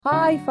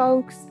Hi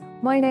folks,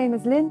 my name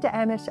is Linda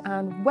Emmett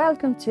and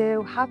welcome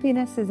to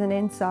Happiness is an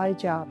Inside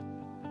Job.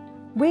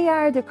 We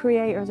are the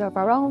creators of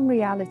our own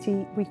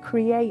reality, we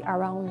create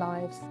our own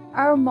lives.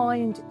 Our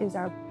mind is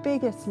our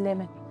biggest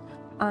limit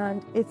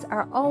and it's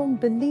our own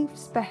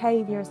beliefs,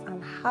 behaviours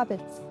and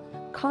habits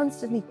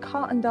constantly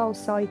caught in those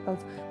cycles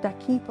that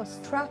keep us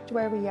trapped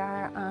where we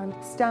are and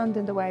stand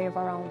in the way of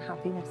our own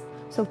happiness.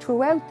 So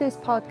throughout this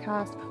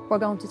podcast, we're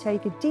going to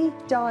take a deep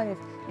dive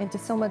into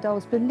some of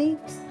those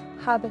beliefs,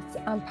 habits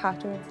and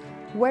patterns,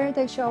 where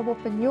they show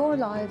up in your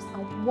lives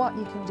and what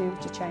you can do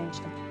to change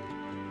them.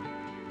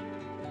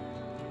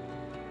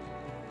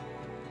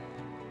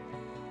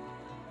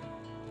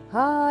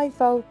 Hi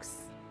folks,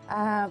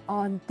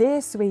 on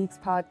this week's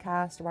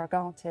podcast we're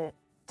going to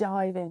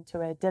dive into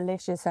a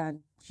delicious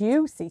and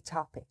juicy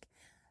topic: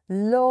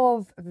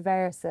 love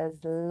versus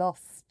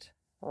lust.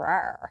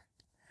 Rawr.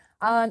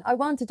 And I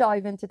want to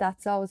dive into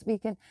that so as we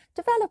can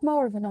develop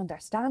more of an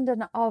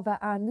understanding of it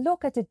and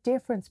look at the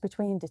difference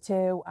between the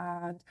two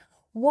and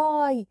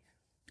why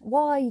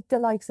the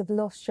likes of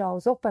lust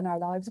shows up in our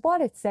lives,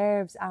 what it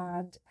serves,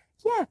 and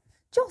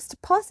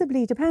just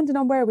possibly, depending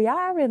on where we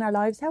are in our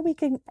lives, how we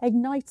can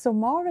ignite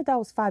some more of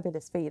those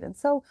fabulous feelings.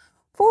 So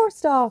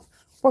first off,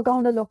 we're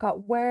going to look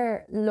at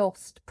where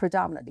lust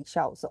predominantly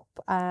shows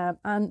up,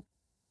 and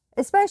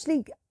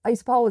especially, I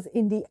suppose,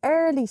 in the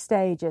early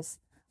stages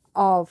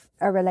of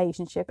a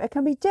relationship, it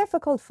can be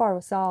difficult for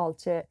us all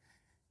to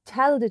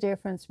tell the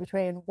difference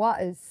between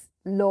what is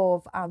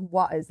love and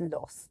what is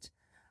lust,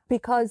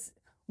 because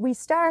we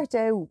start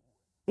out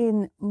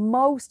in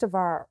most of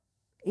our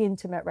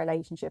intimate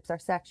relationships, our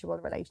sexual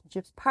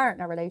relationships,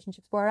 partner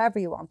relationships, wherever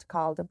you want to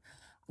call them,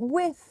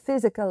 with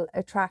physical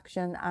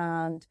attraction,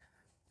 and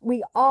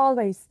we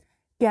always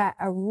get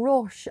a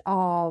rush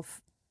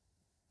of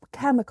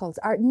chemicals.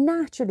 Our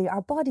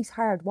body's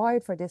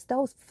hardwired for this,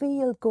 those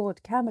feel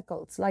good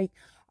chemicals like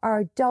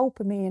our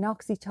dopamine,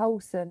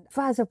 oxytocin,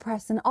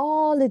 vasopressin.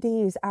 All of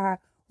these are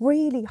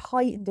really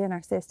heightened in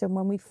our system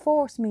when we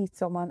first meet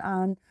someone,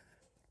 and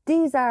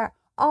these are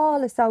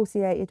all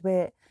associated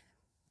with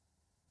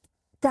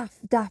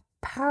that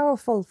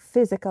powerful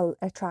physical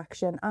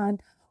attraction,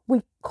 and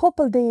we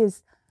couple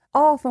these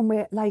often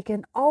with like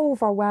an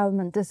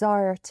overwhelming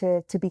desire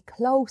to be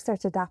closer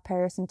to that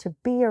person, to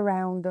be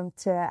around them,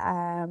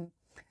 to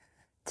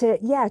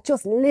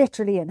just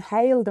literally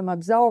inhale them,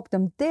 absorb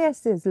them.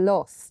 This is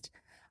lust.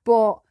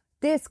 But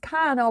this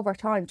can over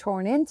time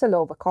turn into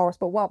love, of course,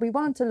 but what we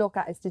want to look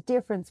at is the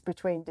difference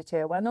between the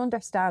two and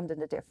understanding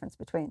the difference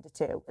between the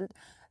two.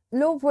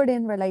 Love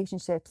within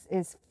relationships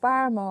is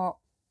far more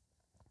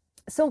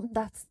something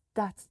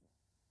that's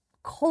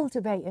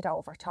cultivated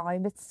over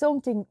time. It's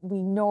something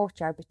we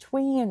nurture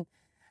between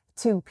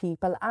two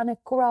people, and it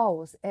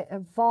grows, it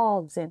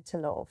evolves into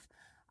love.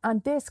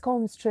 And this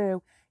comes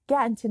through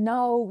getting to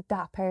know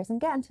that person,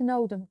 getting to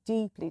know them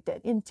deeply,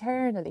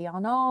 internally,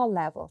 on all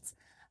levels,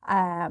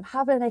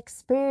 having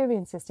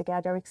experiences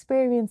together,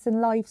 experiencing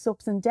life's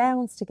ups and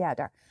downs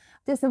together.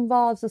 This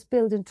involves us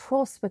building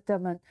trust with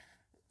them and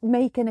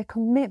making a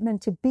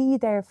commitment to be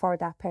there for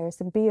that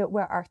person, be it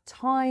with our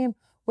time,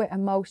 with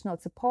emotional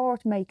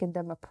support, making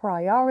them a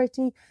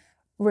priority,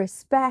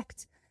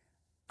 respect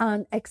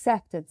and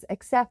acceptance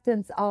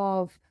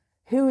of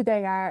who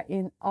they are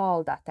in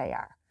all that they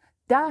are.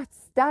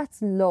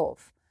 That's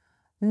love.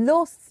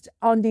 Lust,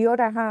 on the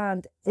other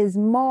hand, is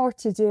more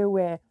to do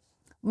with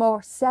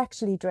more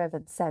sexually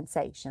driven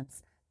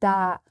sensations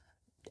that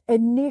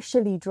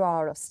initially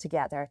draw us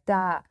together,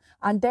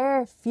 and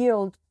they're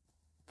fueled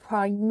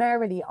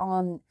primarily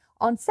on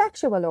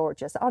sexual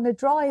urges, on a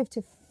drive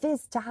to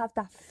have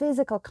that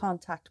physical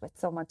contact with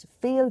someone, to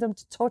feel them,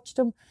 to touch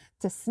them,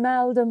 to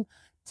smell them,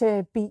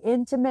 to be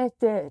intimate,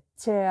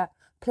 to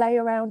play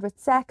around with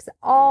sex.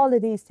 All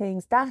of these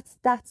things, that's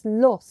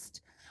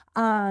lust.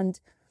 And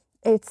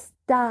it's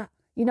that,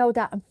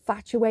 that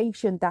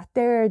infatuation that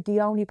they're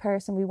the only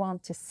person we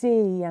want to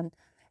see, and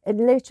it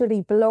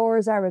literally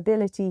blurs our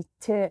ability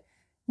to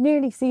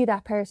nearly see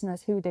that person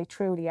as who they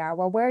truly are.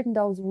 We're wearing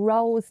those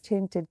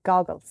rose-tinted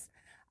goggles,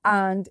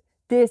 and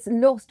this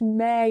lust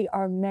may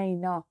or may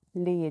not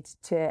lead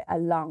to a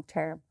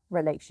long-term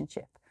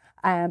relationship,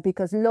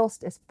 because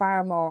lust is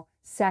far more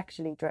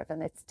sexually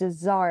driven, it's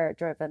desire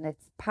driven,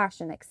 it's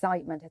passion,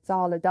 excitement, it's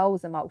all of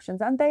those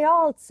emotions, and they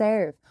all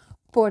serve,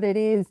 but it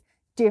is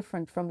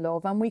different from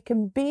love. And we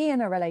can be in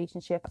a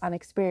relationship and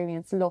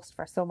experience lust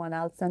for someone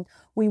else, and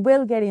we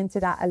will get into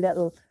that a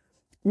little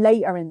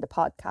later in the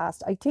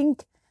podcast. I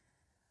think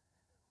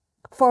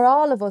for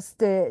all of us,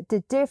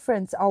 the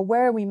difference, or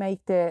where we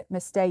make the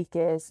mistake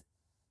is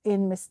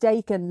in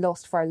mistaken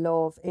lust for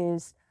love,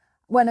 is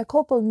when a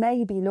couple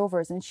may be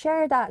lovers and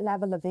share that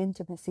level of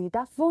intimacy,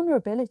 that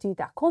vulnerability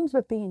that comes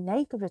with being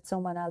naked with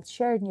someone else,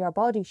 sharing your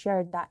body,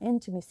 sharing that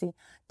intimacy,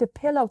 the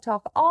pillow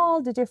talk,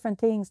 all the different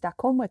things that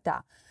come with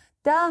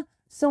that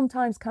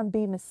sometimes can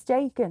be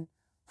mistaken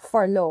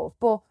for love.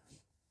 But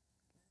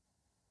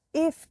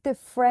if the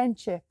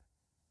friendship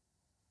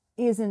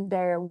isn't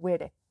there with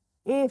it,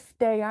 if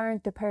they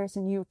aren't the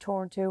person you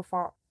turn to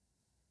for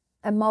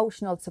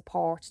emotional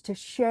support, to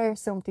share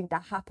something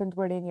that happened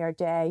within your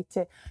day,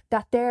 to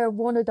that they're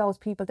one of those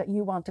people that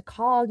you want to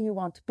call, you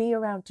want to be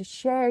around, to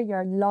share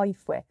your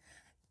life with.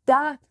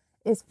 That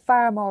is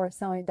far more a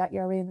sign that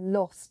you're in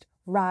lust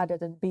rather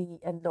than be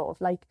in love.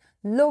 Like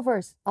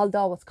lovers,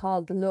 although it's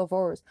called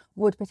lovers,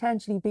 would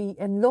potentially be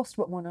in lust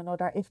with one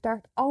another if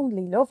they're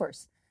only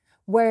lovers,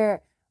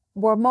 where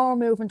we're more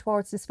moving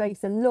towards the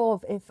space of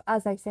love if,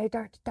 as I say,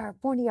 they're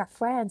one of your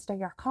friends, they're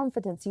your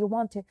confidants, you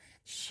want to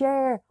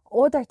share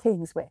other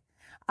things with.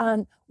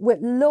 And with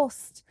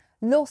lust,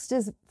 lust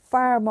is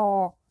far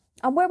more,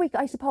 and where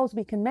I suppose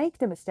we can make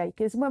the mistake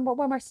is when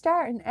we're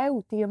starting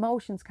out, the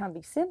emotions can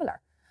be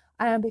similar.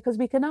 Because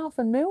we can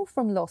often move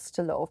from lust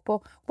to love.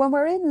 But when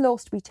we're in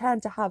lust, we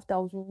tend to have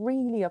those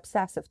really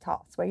obsessive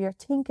thoughts where you're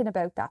thinking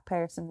about that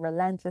person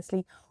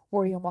relentlessly,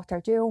 worrying what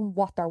they're doing,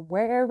 what they're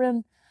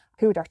wearing,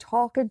 who they're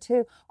talking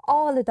to,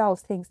 all of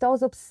those things,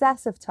 those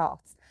obsessive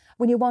thoughts.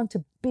 When you want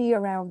to be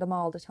around them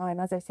all the time,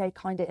 as I say,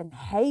 kind of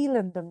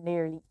inhaling them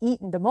nearly,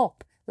 eating them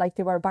up like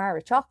they were a bar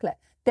of chocolate,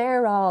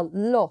 they're all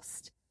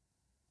lust.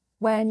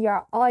 When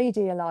you're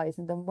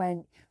idealising them,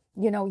 when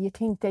you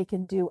think they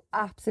can do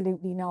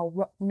absolutely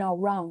no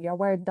wrong, you're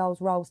wearing those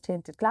rose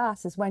tinted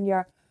glasses, when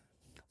you're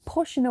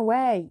pushing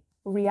away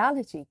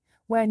reality,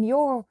 when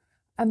you're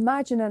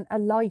imagining a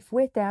life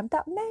with them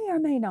that may or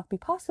may not be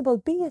possible,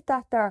 be it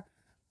that they're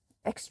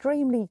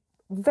extremely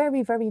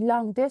very, very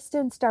long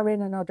distance, they're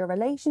in another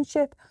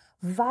relationship,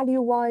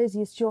 value wise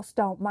you just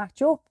don't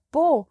match up,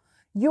 but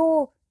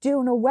you're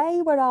doing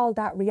away with all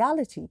that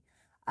reality,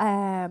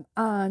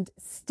 and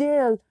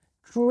still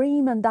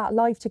dreaming that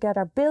life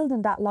together,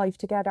 building that life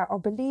together, or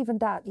believing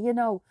that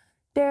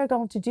they're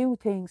going to do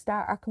things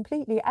that are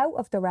completely out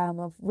of the realm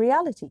of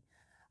reality.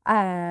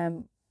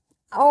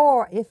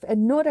 Or if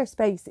another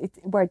space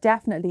we're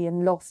definitely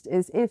in lust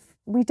is if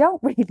we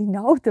don't really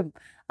know them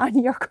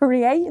and you're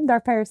creating their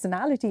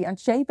personality and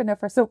shaping it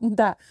for something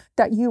that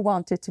you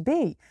want it to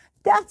be.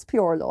 That's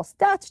pure lust.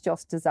 That's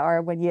just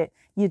desire when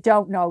you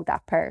don't know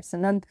that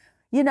person. And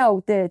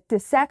the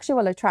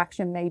sexual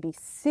attraction may be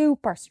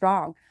super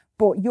strong,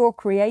 but you're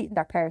creating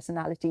their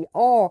personality,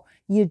 or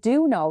you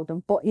do know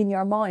them, but in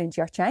your mind,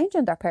 you're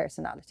changing their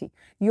personality.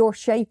 You're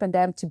shaping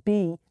them to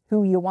be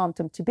who you want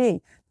them to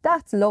be.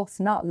 That's lust,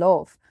 not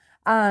love.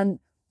 And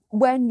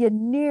when you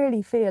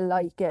nearly feel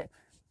like it,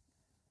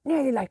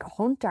 nearly like a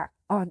hunter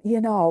on,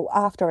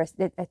 after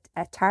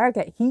a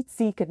target,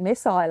 heat-seeking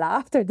missile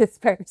after this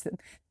person,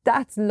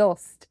 that's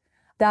lust.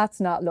 That's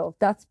not love.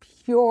 That's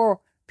pure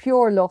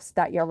lust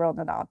that you're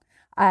running on.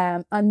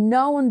 And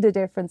knowing the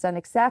difference and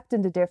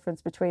accepting the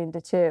difference between the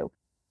two,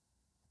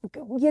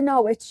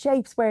 it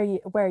shapes where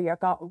you're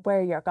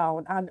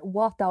going and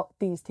what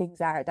these things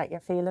are that you're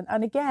feeling.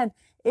 And again,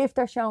 if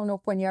they're showing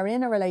up when you're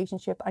in a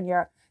relationship and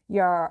you're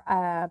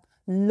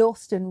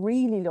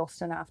really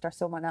lusting after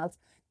someone else,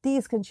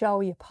 these can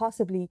show you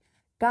possibly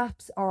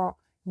gaps or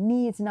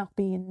needs not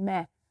being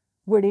met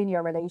within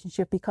your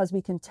relationship, because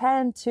we can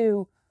tend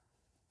to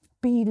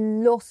be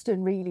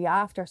lusting really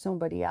after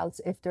somebody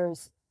else if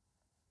there's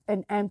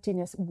an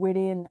emptiness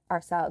within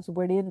ourselves,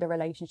 within the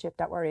relationship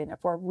that we're in.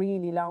 If we're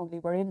really lonely,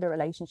 we're in the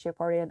relationship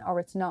we're in, or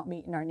it's not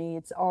meeting our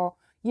needs, or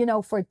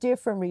for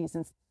different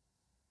reasons.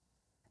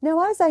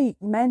 Now, as I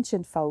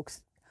mentioned,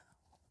 folks,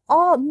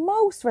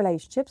 most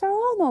relationships, or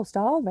almost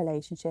all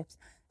relationships,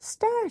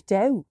 start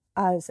out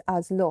as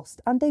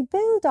lust, and they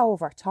build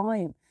over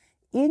time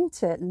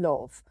into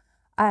love.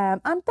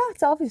 And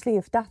that's obviously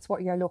if that's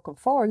what you're looking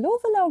for.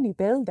 Love will only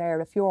build there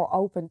if you're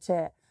open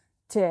to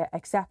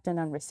accepting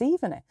and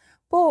receiving it.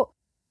 But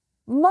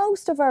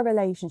most of our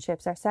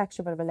relationships, our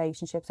sexual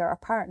relationships, or our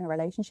partner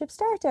relationships,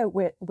 start out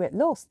with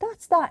lust.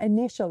 That's that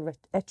initial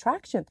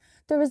attraction.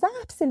 There is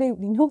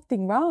absolutely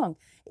nothing wrong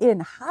in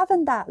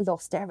having that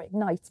lust. There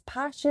ignites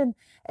passion,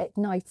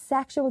 ignites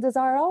sexual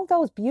desire, all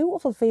those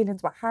beautiful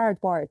feelings we're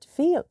hardwired to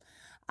feel.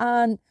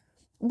 And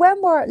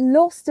when we're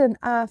lusting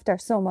after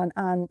someone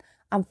and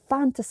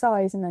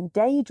fantasizing and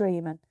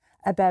daydreaming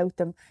about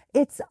them,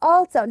 it's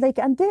also like,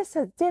 and this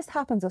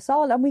happens us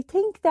all, and we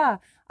think that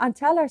and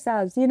tell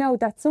ourselves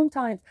that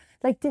sometimes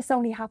like this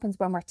only happens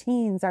when we're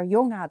teens or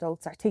young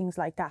adults or things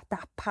like that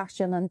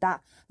passion and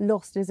that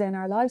lust is in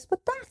our lives,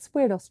 but that's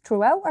with us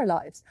throughout our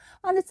lives,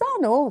 and it's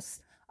on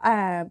us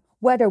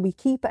whether we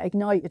keep it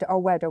ignited or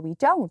whether we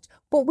don't.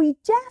 But we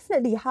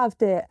definitely have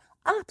the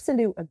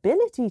absolute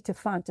ability to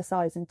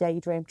fantasize and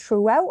daydream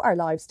throughout our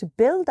lives, to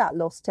build that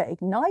lust, to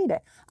ignite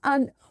it.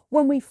 And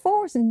when we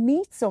first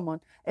meet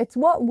someone, it's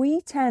what we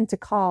tend to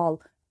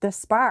call the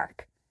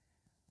spark.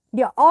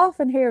 You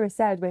often hear it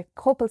said with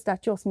couples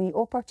that just meet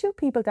up, or two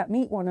people that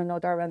meet one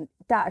another and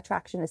that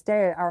attraction is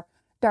there, or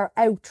they're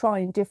out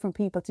trying different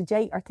people to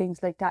date or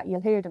things like that.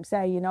 You'll hear them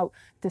say,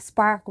 the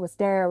spark was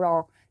there,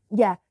 or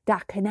yeah,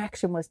 that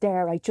connection was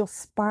there, I just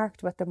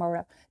sparked with them.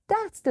 Or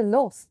that's the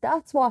lust.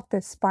 That's what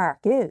the spark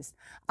is.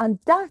 And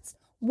that's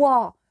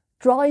what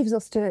drives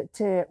us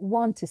to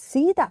want to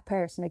see that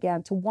person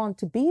again, to want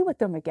to be with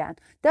them again.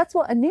 That's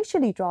what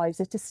initially drives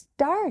it, to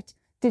start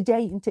the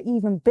dating to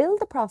even build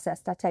the process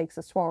that takes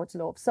us towards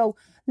love. So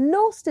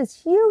lust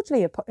is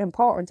hugely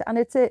important, and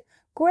it's a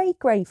great,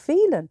 great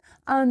feeling.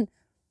 And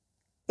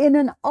in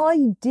an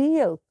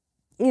ideal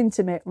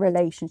intimate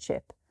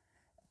relationship,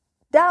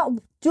 that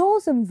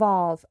does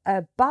involve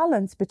a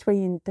balance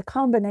between the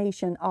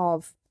combination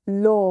of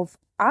love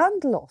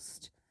and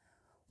lust.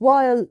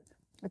 While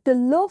the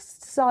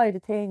lust side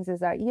of things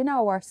is that,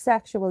 our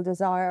sexual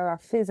desire, our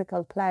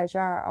physical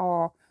pleasure,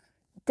 or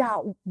that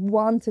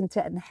wanting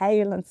to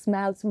inhale and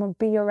smell someone,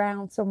 be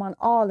around someone,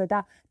 all of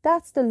that.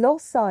 That's the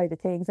lust side of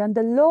things. And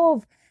the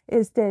love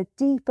is the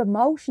deep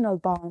emotional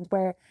bond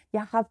where you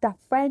have that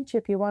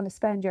friendship, you want to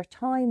spend your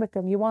time with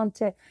them, you want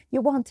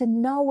to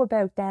know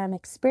about them,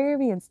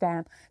 experience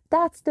them.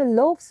 That's the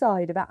love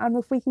side of it. And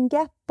if we can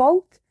get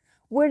both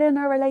within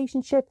a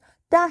relationship,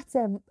 that's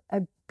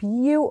a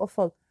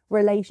beautiful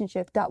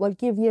relationship that will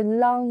give you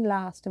long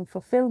lasting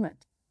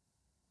fulfillment.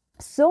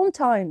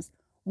 Sometimes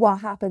what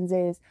happens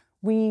is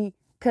we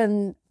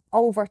can,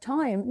 over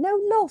time, now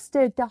lust,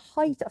 the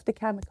height of the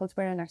chemicals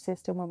were in our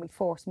system when we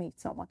first meet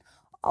someone.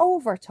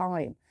 Over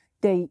time,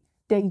 they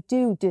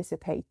do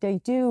dissipate, they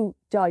do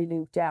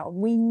dilute down.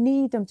 We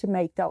need them to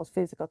make those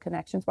physical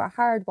connections. We're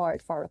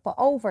hardwired for it. But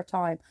over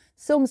time,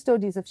 some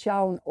studies have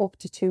shown up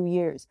to 2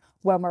 years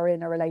when we're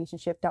in a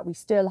relationship that we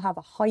still have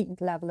a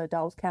heightened level of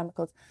those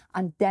chemicals,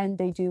 and then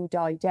they do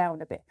die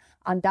down a bit.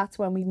 And that's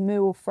when we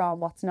move from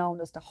what's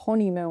known as the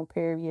honeymoon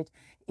period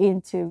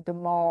into the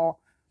more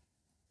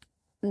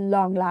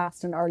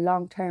long-lasting or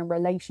long-term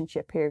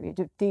relationship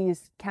period.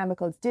 These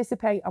chemicals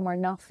dissipate and we're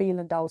not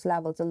feeling those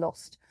levels of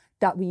lust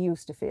that we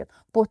used to feel.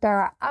 But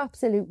there are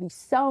absolutely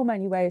so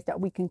many ways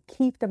that we can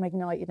keep them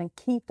ignited and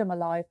keep them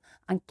alive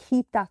and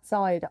keep that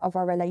side of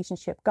our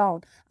relationship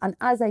going. And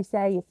as I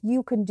say, if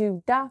you can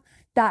do that,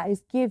 that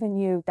is giving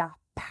you that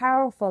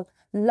powerful,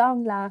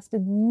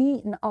 long-lasting,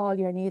 meeting all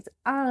your needs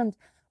and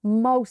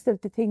most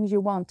of the things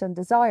you want and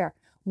desire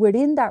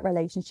within that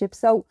relationship.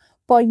 So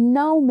by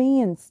no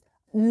means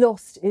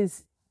lust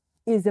is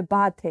a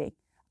bad thing,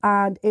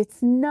 and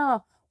it's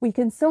not. We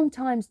can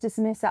sometimes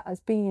dismiss it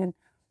as being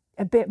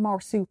a bit more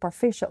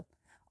superficial.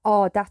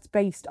 Oh, that's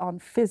based on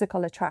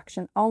physical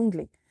attraction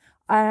only.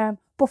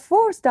 But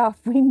first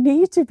off, we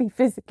need to be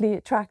physically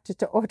attracted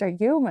to other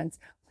humans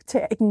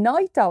to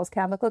ignite those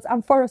chemicals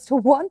and for us to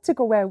want to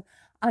go out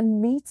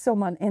and meet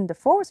someone in the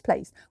first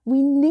place.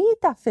 We need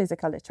that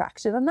physical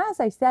attraction. And as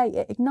I say,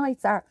 it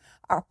ignites our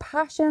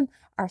passion,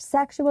 our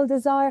sexual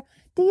desire.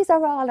 These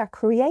are all our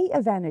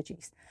creative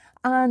energies.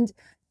 And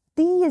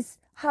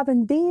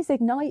having these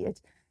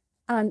ignited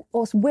and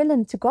us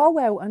willing to go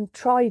out and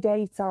try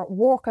dates or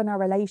work on our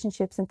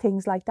relationships and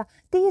things like that,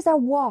 these are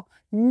what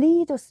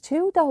lead us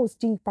to those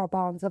deeper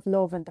bonds of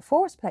love in the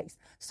first place.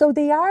 So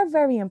they are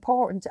very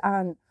important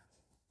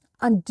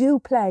and do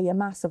play a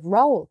massive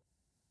role.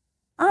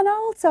 And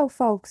also,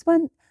 folks,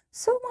 when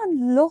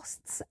someone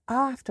lusts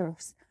after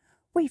us,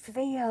 we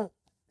feel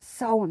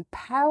so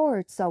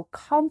empowered, so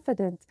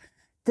confident,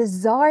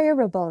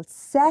 desirable,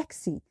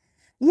 sexy.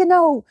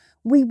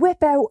 We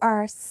whip out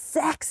our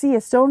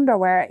sexiest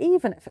underwear,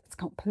 even if it's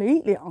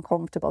completely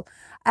uncomfortable.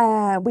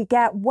 We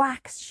get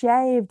waxed,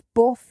 shaved,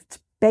 buffed,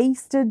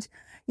 basted.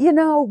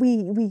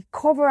 We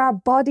cover our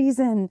bodies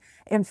in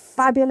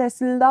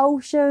fabulous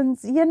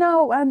lotions,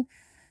 and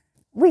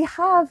we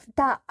have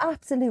that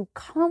absolute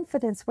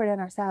confidence within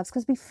ourselves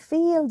because we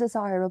feel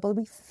desirable,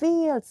 we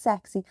feel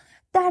sexy.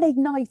 That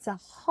ignites a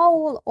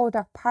whole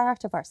other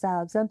part of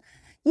ourselves. And,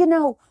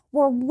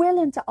 we're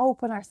willing to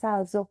open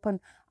ourselves up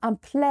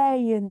and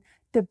play in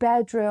the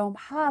bedroom,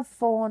 have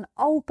fun,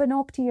 open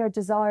up to your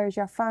desires,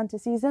 your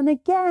fantasies. And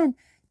again,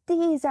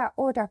 these are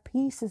other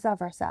pieces of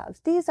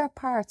ourselves. These are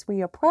parts we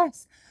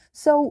oppress.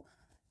 So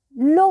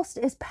lust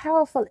is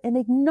powerful in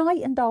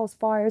igniting those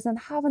fires and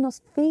having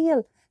us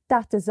feel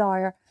that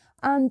desire.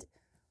 And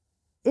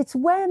it's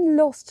when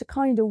lust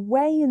kind of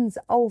wanes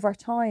over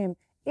time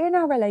in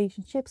our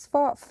relationships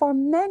for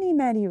many,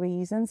 many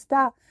reasons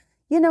that,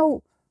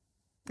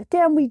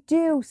 then we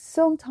do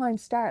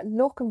sometimes start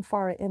looking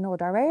for it in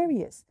other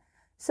areas.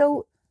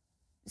 So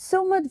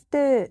some of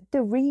the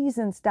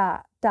reasons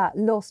that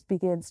lust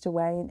begins to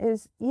wane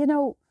is,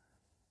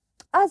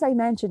 as I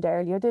mentioned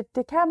earlier,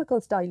 the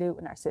chemicals dilute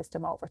in our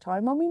system over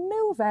time. When we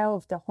move out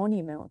of the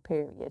honeymoon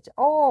period,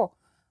 or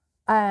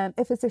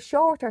if it's a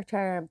shorter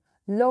term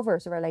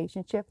lovers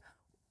relationship,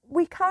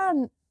 we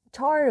can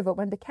tire of it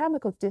when the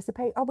chemicals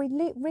dissipate, or we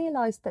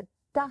realise that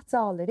that's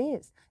all it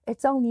is.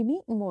 It's only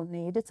meeting one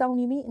need. It's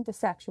only meeting the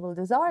sexual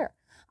desire.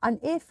 And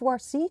if we're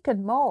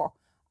seeking more,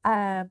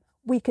 that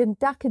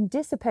can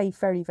dissipate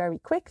very, very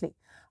quickly.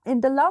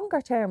 In the longer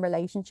term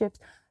relationships,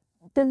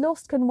 the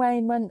lust can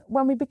wane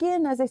when we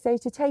begin, as I say,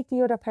 to take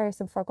the other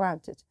person for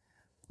granted.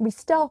 We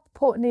stop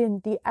putting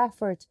in the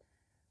effort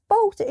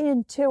both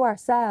into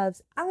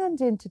ourselves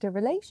and into the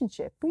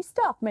relationship. We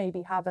stop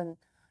maybe having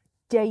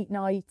date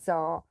nights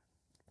or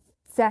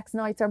sex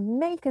nights or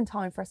making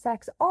time for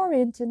sex or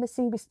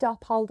intimacy. We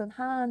stop holding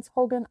hands,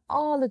 hugging,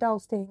 all of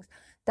those things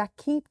that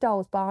keep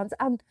those bonds.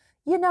 And,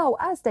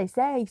 as they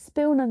say,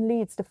 spooning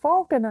leads to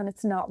forking, and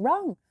it's not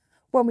wrong.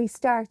 when we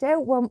start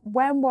out,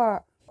 when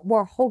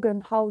we're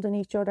hugging, holding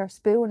each other,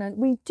 spooning,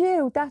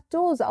 that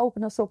does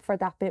open us up for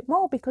that bit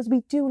more, because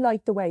we do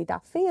like the way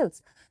that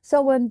feels.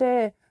 So when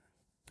the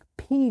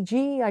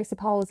PG, I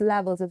suppose,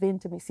 levels of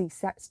intimacy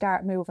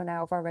start moving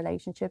out of our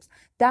relationships,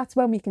 that's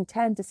when we can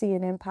tend to see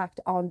an impact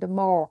on the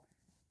more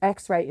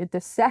X-rated,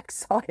 the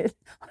sex side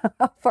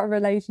of our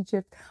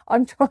relationships.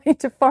 I'm trying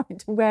to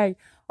find a way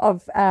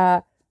of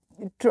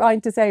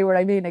trying to say what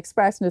I mean,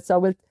 expressing it. So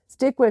we'll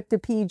stick with the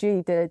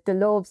PG, the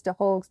loves, the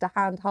hugs, the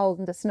hand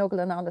holding, the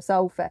snuggling on the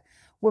sofa.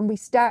 When we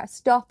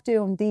stop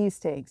doing these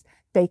things,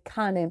 they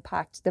can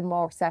impact the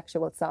more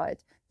sexual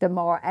side, the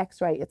more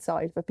X-rated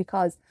side of it,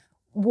 because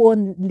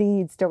one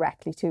leads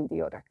directly to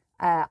the other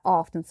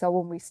often. So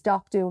when we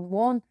stop doing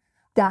one,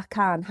 that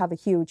can have a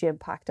huge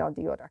impact on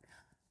the other.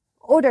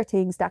 Other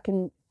things that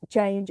can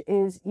change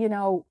is,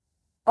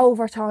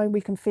 over time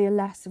we can feel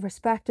less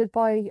respected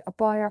by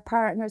our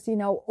partners.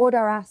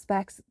 Other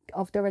aspects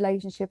of the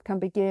relationship can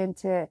begin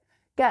to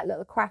get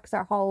little cracks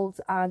or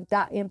holes, and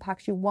that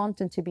impacts you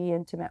wanting to be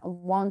intimate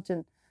and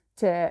wanting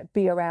to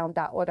be around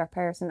that other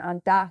person,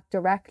 and that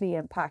directly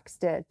impacts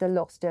the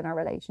lust in a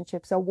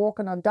relationship. So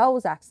working on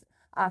those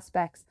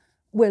aspects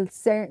will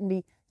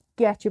certainly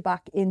get you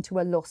back into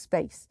a lust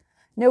space.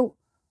 Now,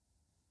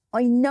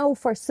 I know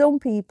for some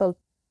people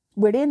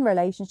within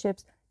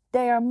relationships,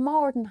 they are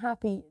more than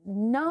happy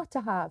not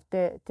to have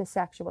the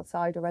sexual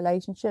side of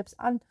relationships,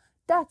 and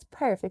that's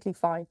perfectly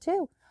fine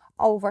too.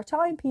 Over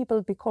time,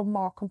 people become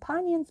more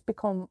companions,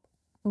 become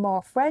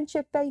more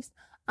friendship based,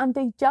 and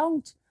they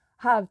don't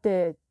have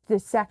the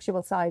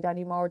sexual side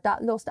anymore,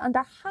 that lust, and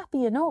they're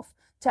happy enough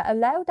to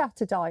allow that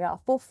to die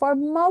off. But for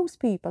most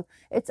people,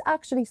 it's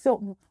actually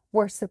something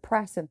we're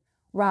suppressing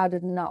rather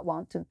than not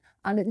wanting,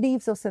 and it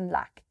leaves us in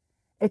lack.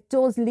 It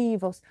does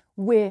leave us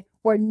with,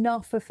 we're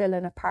not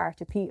fulfilling a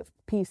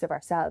piece of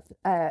ourselves,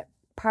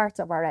 parts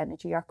of our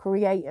energy, our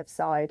creative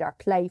side, our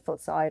playful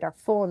side, our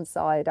fun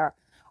side, our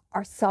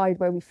side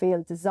where we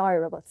feel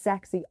desirable,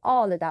 sexy,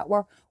 all of that.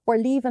 We're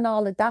leaving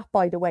all of that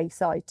by the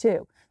wayside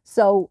too.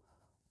 So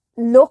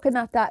looking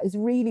at that is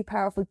really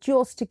powerful,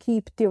 just to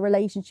keep the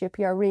relationship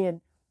you're in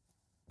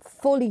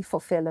fully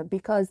fulfilling,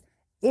 because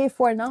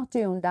if we're not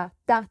doing that,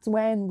 that's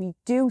when we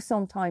do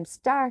sometimes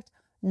start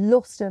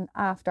lusting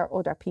after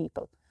other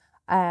people.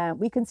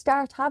 We can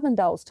start having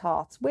those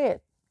thoughts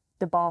with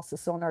the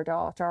boss's son or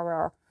daughter,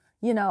 or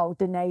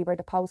the neighbour,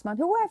 the postman,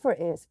 whoever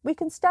it is. We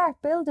can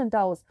start building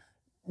those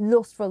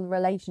lustful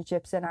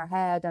relationships in our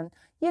head, and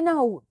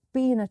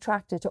being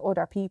attracted to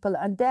other people,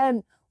 and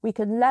then we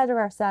can lather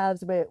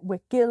ourselves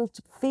with guilt,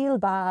 feel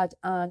bad,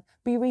 and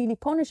be really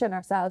punishing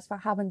ourselves for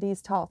having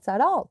these thoughts at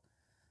all.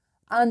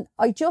 And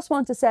I just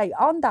want to say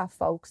on that,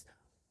 folks,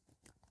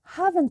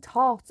 having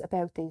thoughts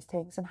about these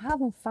things and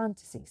having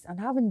fantasies and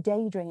having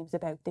daydreams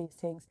about these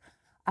things,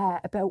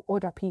 about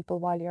other people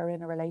while you're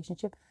in a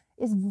relationship,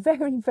 is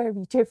very,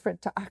 very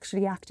different to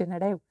actually acting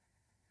it out.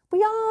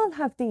 We all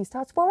have these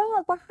thoughts.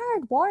 We're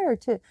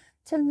hardwired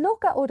to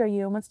look at other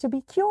humans, to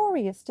be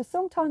curious, to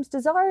sometimes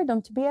desire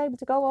them, to be able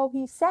to go, oh,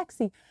 he's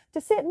sexy, to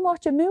sit and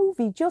watch a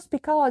movie just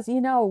because,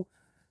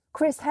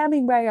 Chris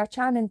Hemingway or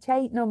Channing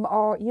Tatum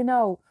or,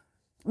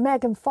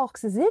 Megan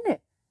Fox is in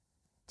it.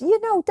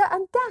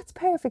 And that's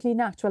perfectly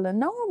natural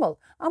and normal.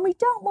 And we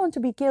don't want to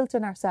be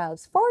guilting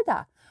ourselves for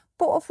that.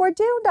 But if we're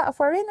doing that, if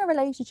we're in a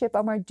relationship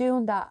and we're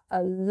doing that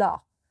a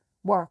lot,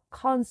 we're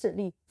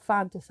constantly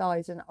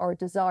fantasizing or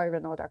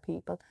desiring other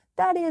people,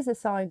 that is a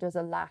sign there's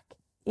a lack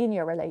in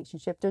your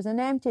relationship. There's an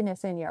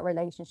emptiness in your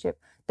relationship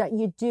that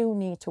you do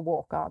need to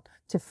work on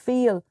to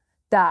feel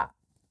that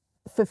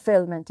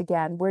fulfillment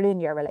again within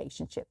your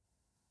relationship.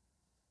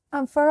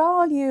 And for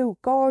all you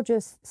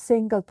gorgeous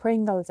single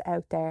Pringles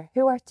out there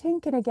who are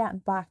thinking of getting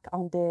back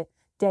on the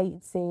dating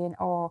scene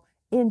or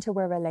into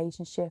a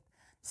relationship,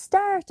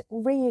 start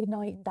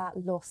reigniting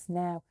that lust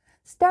now.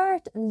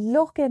 Start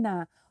looking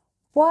at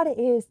what it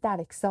is that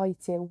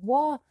excites you,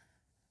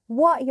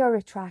 what you're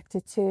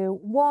attracted to,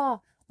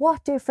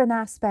 what different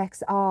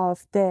aspects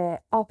of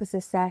the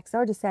opposite sex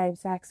or the same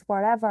sex,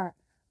 whatever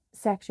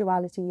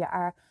sexuality you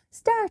are.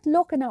 Start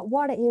looking at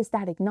what it is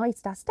that ignites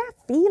that. Start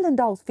feeling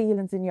those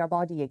feelings in your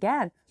body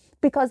again.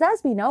 Because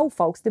as we know,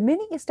 folks, the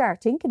minute you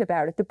start thinking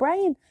about it, the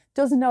brain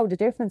doesn't know the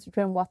difference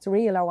between what's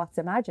real or what's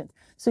imagined.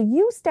 So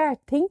you start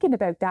thinking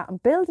about that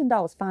and building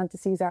those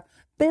fantasies or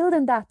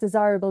building that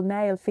desirable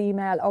male,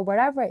 female, or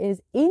whatever it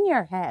is in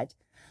your head.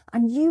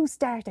 And you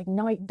start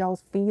igniting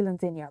those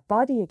feelings in your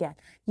body again.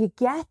 You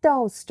get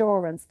those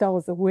stirrings,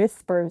 those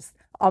whispers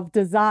of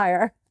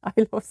desire. I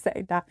love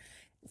saying that.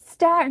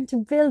 Starting to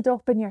build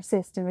up in your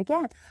system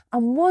again.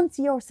 And once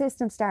your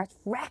system starts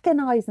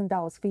recognizing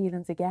those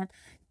feelings again,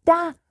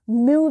 that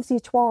moves you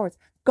towards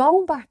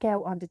going back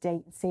out on the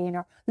dating scene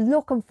or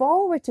looking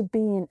forward to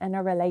being in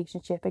a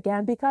relationship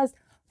again. Because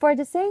for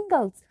the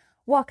singles,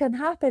 what can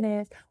happen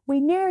is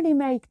we nearly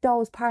make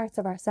those parts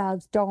of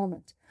ourselves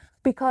dormant,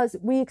 because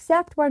we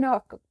accept we're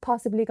not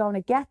possibly going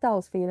to get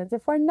those feelings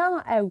if we're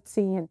not out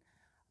seeing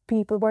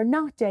people, we're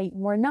not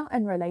dating, we're not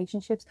in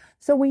relationships.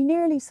 So we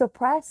nearly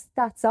suppress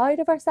that side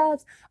of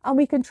ourselves, and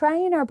we can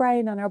train our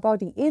brain and our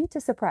body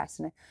into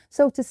suppressing it.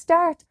 So to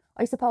start,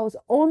 I suppose,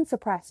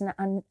 unsuppressing it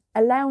and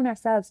allowing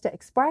ourselves to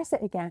express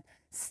it again,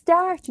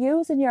 start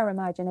using your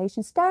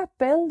imagination, start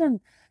building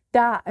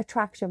that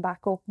attraction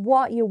back up,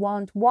 what you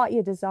want, what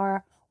you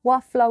desire,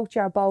 what floats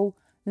your boat,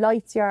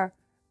 lights your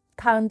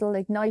candle,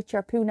 ignites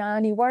your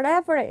punani,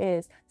 whatever it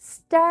is.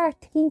 Start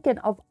thinking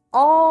of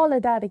all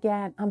of that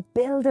again and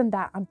building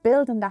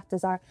that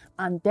desire,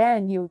 and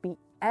then you'll be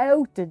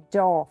out the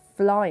door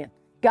flying,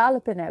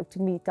 galloping out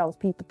to meet those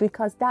people,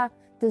 because that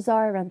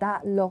desire and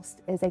that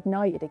lust is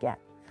ignited again.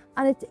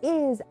 And it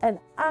is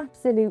an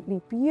absolutely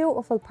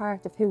beautiful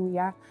part of who we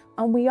are,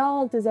 and we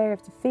all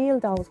deserve to feel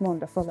those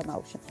wonderful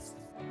emotions.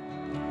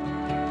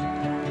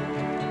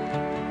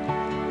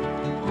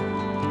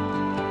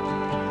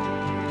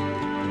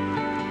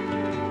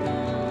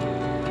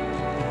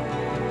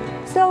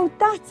 So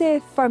that's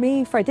it for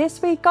me for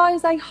this week,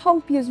 guys. I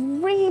hope you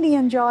really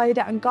enjoyed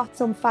it and got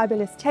some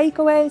fabulous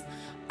takeaways.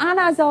 And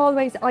as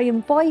always, I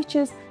invite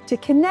you to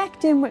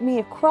connect in with me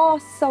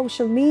across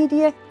social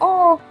media,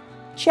 or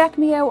check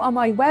me out on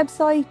my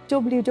website,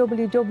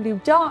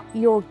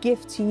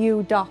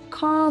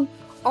 www.yourgifttoyou.com,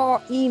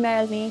 or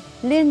email me,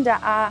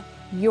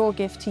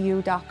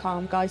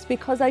 linda@yourgifttoyou.com, guys,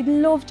 because I'd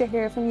love to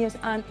hear from you,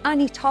 and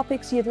any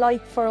topics you'd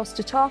like for us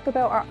to talk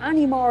about, or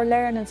any more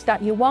learnings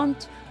that you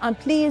want. And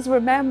please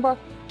remember,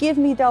 give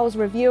me those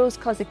reviews,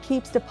 because it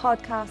keeps the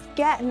podcast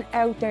getting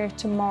out there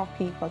to more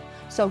people.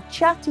 So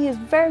chat to you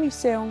very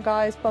soon,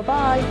 guys. Bye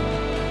bye.